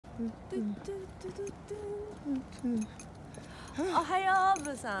おはよう、ブ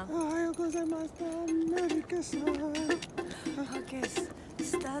ーさん。おはようございます。メリカさん。Okay,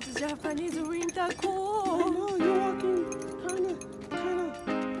 start Japanese winter I cold. know you're walking kind of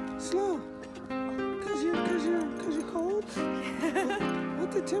slow. Cause you're cold.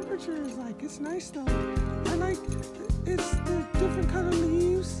 What the temperature is like? It's nice though. I like it's the different color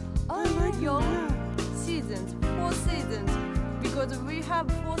leaves. I like your yeah. seasons, 4 seasons, because we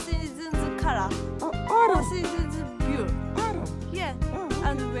have 4 seasons color. 4 Autumn. seasons view. Autumn. Yeah, Oh, okay.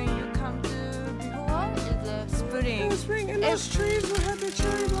 and when you come to before is spring. Yeah, spring and those trees will have the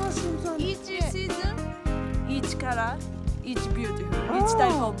cherry blossoms on Each it. season, each color, each beautiful, each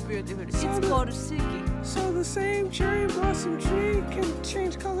type of beautiful. So It's called Suki. So the same cherry blossom tree can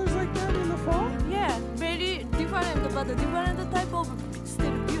change colors like that in the fall? Yeah, very different, but different type of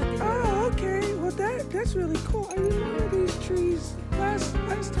still beautiful. Oh, okay. Well, that's really cool. I remember these trees last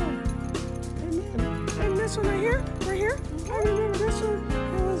time. And this one right here. I remember this one.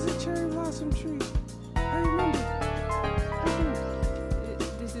 It was a cherry blossom tree. I remember.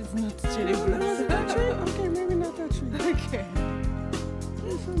 This is not cherry No, that wasn't that tree? blossom. Okay, maybe not that tree. Okay.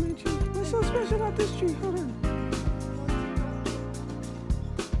 This one, that tree. What's so special about this tree? Hold on.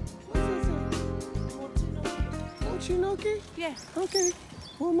 What's that say? Mochinoki? Yeah. Okay.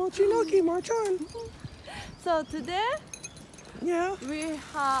 Well, Mochinoki, march on. So today Yeah. we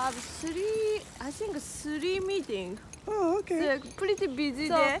have 3 meetings. Oh, okay. So pretty busy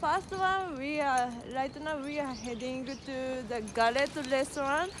day. So first one, right now we are heading to the Garret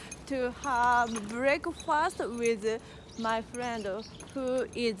restaurant to have breakfast with my friend who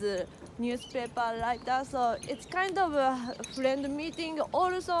is a newspaper writer. So it's kind of a friend meeting.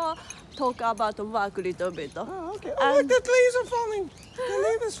 Also talk about work a little bit. Oh, okay. Oh, look, the leaves are falling. The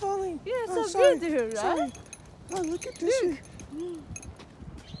leaf is falling. Yeah, Oh, so sorry. beautiful, right? Sorry. Oh, look at this tree.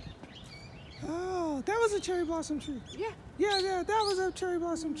 Oh, that was a cherry blossom tree. Yeah. Yeah, that was a cherry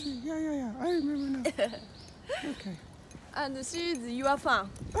blossom tree. Yeah. I remember now. Okay. And she's your fan.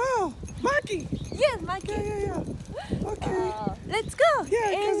 Oh, Maki. Yes, Mikey. Yeah. Okay. Let's go.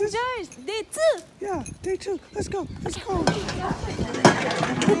 Yeah, 'cause Enjoy day 2. Yeah, day 2. Let's go. Yeah,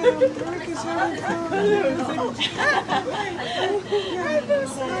 Marica's having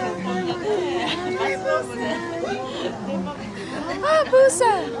Ah,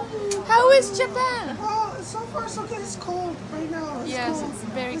 Buusan! How is Japan? Oh, so far so good. It's cold right now. Yes, cold. it's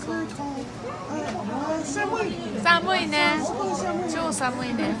very It's cold. very cold. 寒い。寒いね。すごい寒い。超寒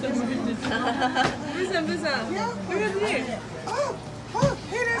いね。Buusan. Yeah. Look at this. Oh,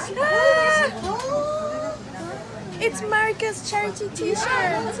 hey, that's oh. It's Marica's charity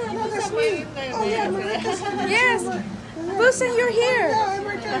T-shirt. No, that's me. Oh, yeah, Marica's Yes. Buusan, you're here. Yeah, I'm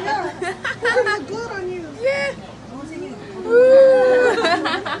right there, yeah. It looks good on you. Yeah.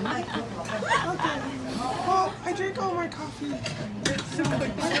 Okay. Well, I drank all my coffee. So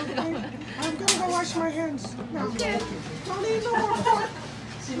I'm gonna go wash my hands now. Okay. Don't eat no more pork.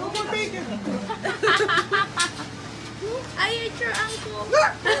 No more bacon. I ate your uncle.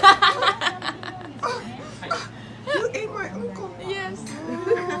 You ate my uncle. Yes.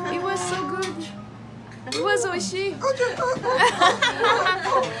 It was so good. It was oishi.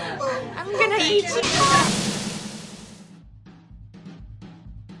 I'm gonna eat you.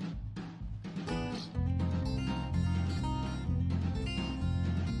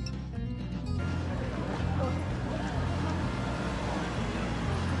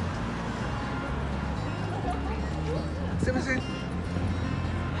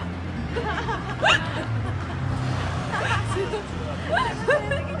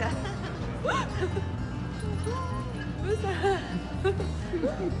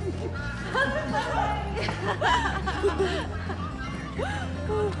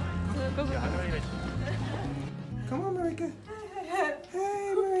 Come on, Marica.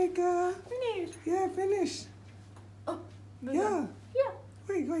 Hey, Marica. Finish. Yeah, finish. Oh, Yeah. Yeah.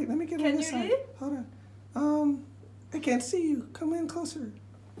 Wait, let me get Can on this you side. read? Hold on. I can't see you. Come in closer.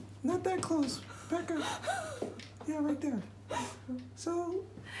 Not that close. Back up. Yeah, right there. So,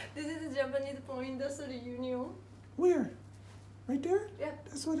 This is Japanese Porn Industry Union. where? Right there? Yeah.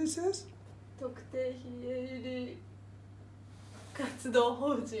 That's what it says? 特定非営利活動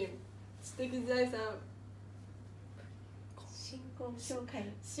法人知的財産振興協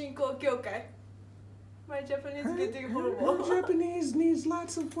会 My Japanese is getting Her horrible. Japanese needs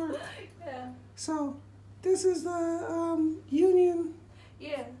lots of work. Yeah. So, this is the union.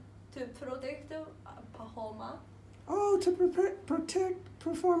 Yeah, to protect performer. Oh, to protect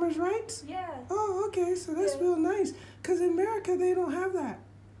performers' rights? Yeah. Oh, okay. So that's Yeah. real nice. Because in America, they don't have that.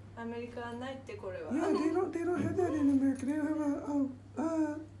 アメリカはないってこれは。 Yeah, they don't have that in America. They don't have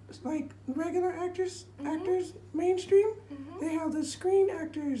a like regular actors, mainstream. They have the Screen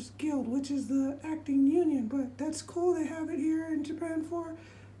Actors Guild, which is the acting union. But that's cool. They have it here in Japan for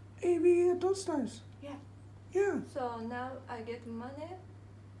AV adult stars. Yeah. Yeah. So now I get money.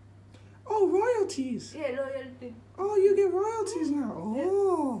 Oh, royalties. Yeah, royalty. Oh, you get royalties now.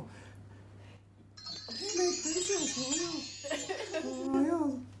 Oh.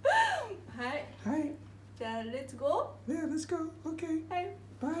 Royals. Hi. Hi. Let's go. Yeah, let's go. Okay. Hi.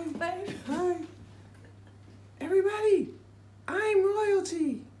 Bye. Bye. Bye. Everybody, I'm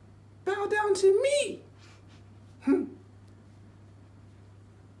royalty. Bow down to me.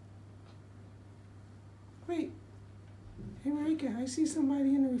 Wait. Hey, Marica, I see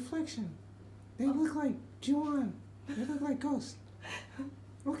somebody in the reflection. They look like Juan. They look like ghosts.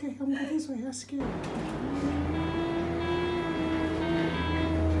 Okay, I'm going this way. I'm scared.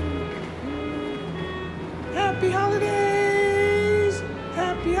 Happy holidays!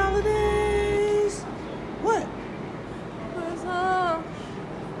 Happy holidays! What?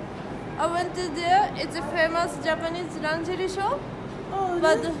 I went to there. It's a famous Japanese lingerie shop. Oh,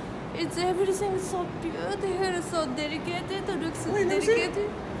 But yeah? it's everything so beautiful, so delicate. Looks Wait, let me see. delicate.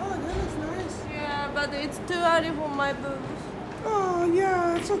 Oh, that looks nice. Yeah, but it's too early for my boobs. Oh,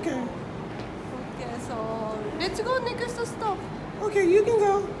 yeah, it's okay. Okay, so let's go next stop. Okay, you can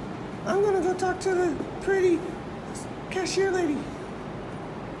go. I'm gonna go talk to the pretty cashier lady.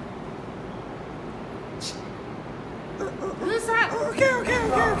 Buusan. Okay.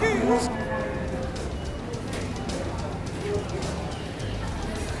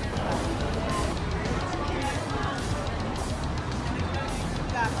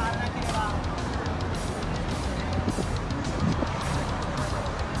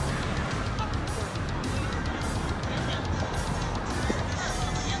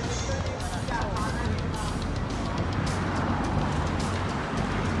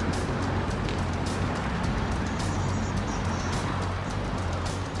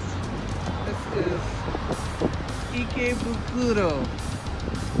 This is Ikebukuro.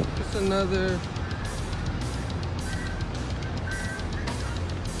 Just another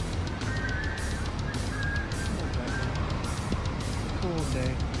cool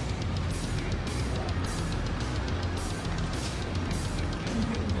day.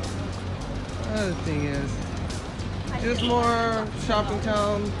 Another thing is, it's more shopping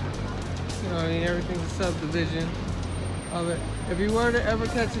town. You know, everything's a subdivision of it. If you were to ever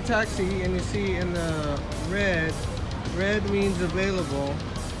catch a taxi and you see in the red means available,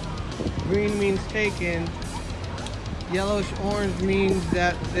 green means taken, yellowish orange means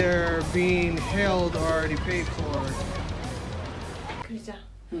that they're being held or already paid for.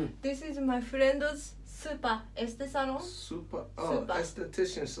 This is my friend's super este salon. Super, Super.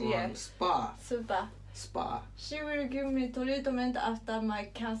 esthetician salon, Yeah. spa. Super. She will give me treatment after my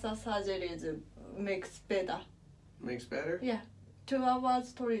cancer surgeries makes better. Makes better? Yeah, 2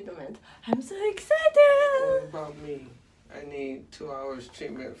 hours treatment. I'm so excited. What about me? I need 2 hours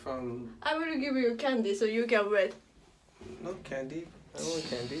treatment from I will give you candy so you can wait. no candy. I don't want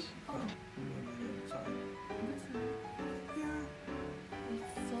candy. Sorry. Yeah,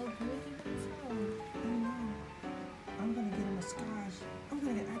 It's so beautiful. I know. I'm gonna get a massage. I'm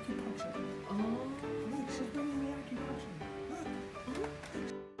gonna get acupuncture. Oh. Look, she's bringing me acupuncture. Look.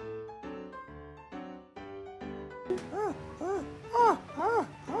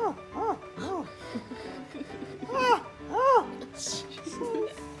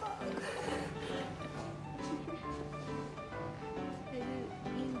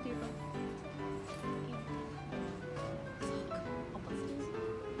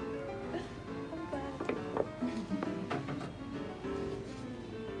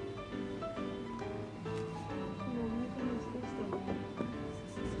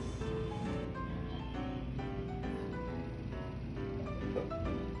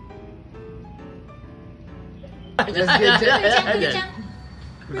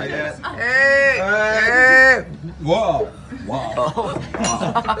 Hey! Whoa! Wow!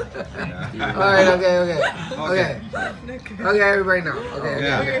 Alright, okay, everybody now.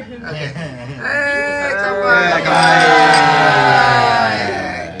 Okay. Hey, come on.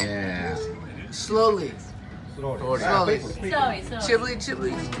 Yeah. Slowly. Sorry.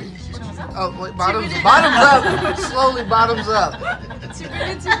 Chibly. Oh, wait, bottoms up. Slowly, bottoms up.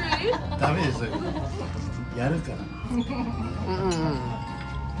 ダメですよ。やるから。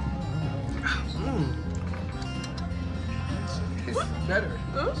Tastes better.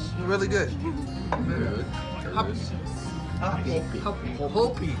 Really good. Happy.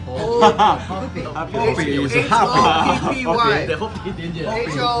 Hoppy. Happy.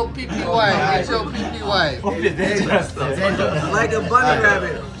 H-O-P-P-Y. Like a bunny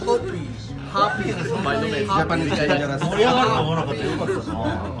rabbit. Hoppy. Happy. 盛り上がると思わなかったよかったな。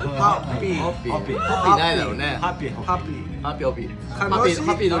Happy. ないだろうね。ハッピー。 Happy. ハッ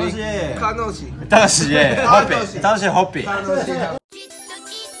ピードリンク。楽しい。楽しい。ハッピー。楽しいホッピー。楽しい。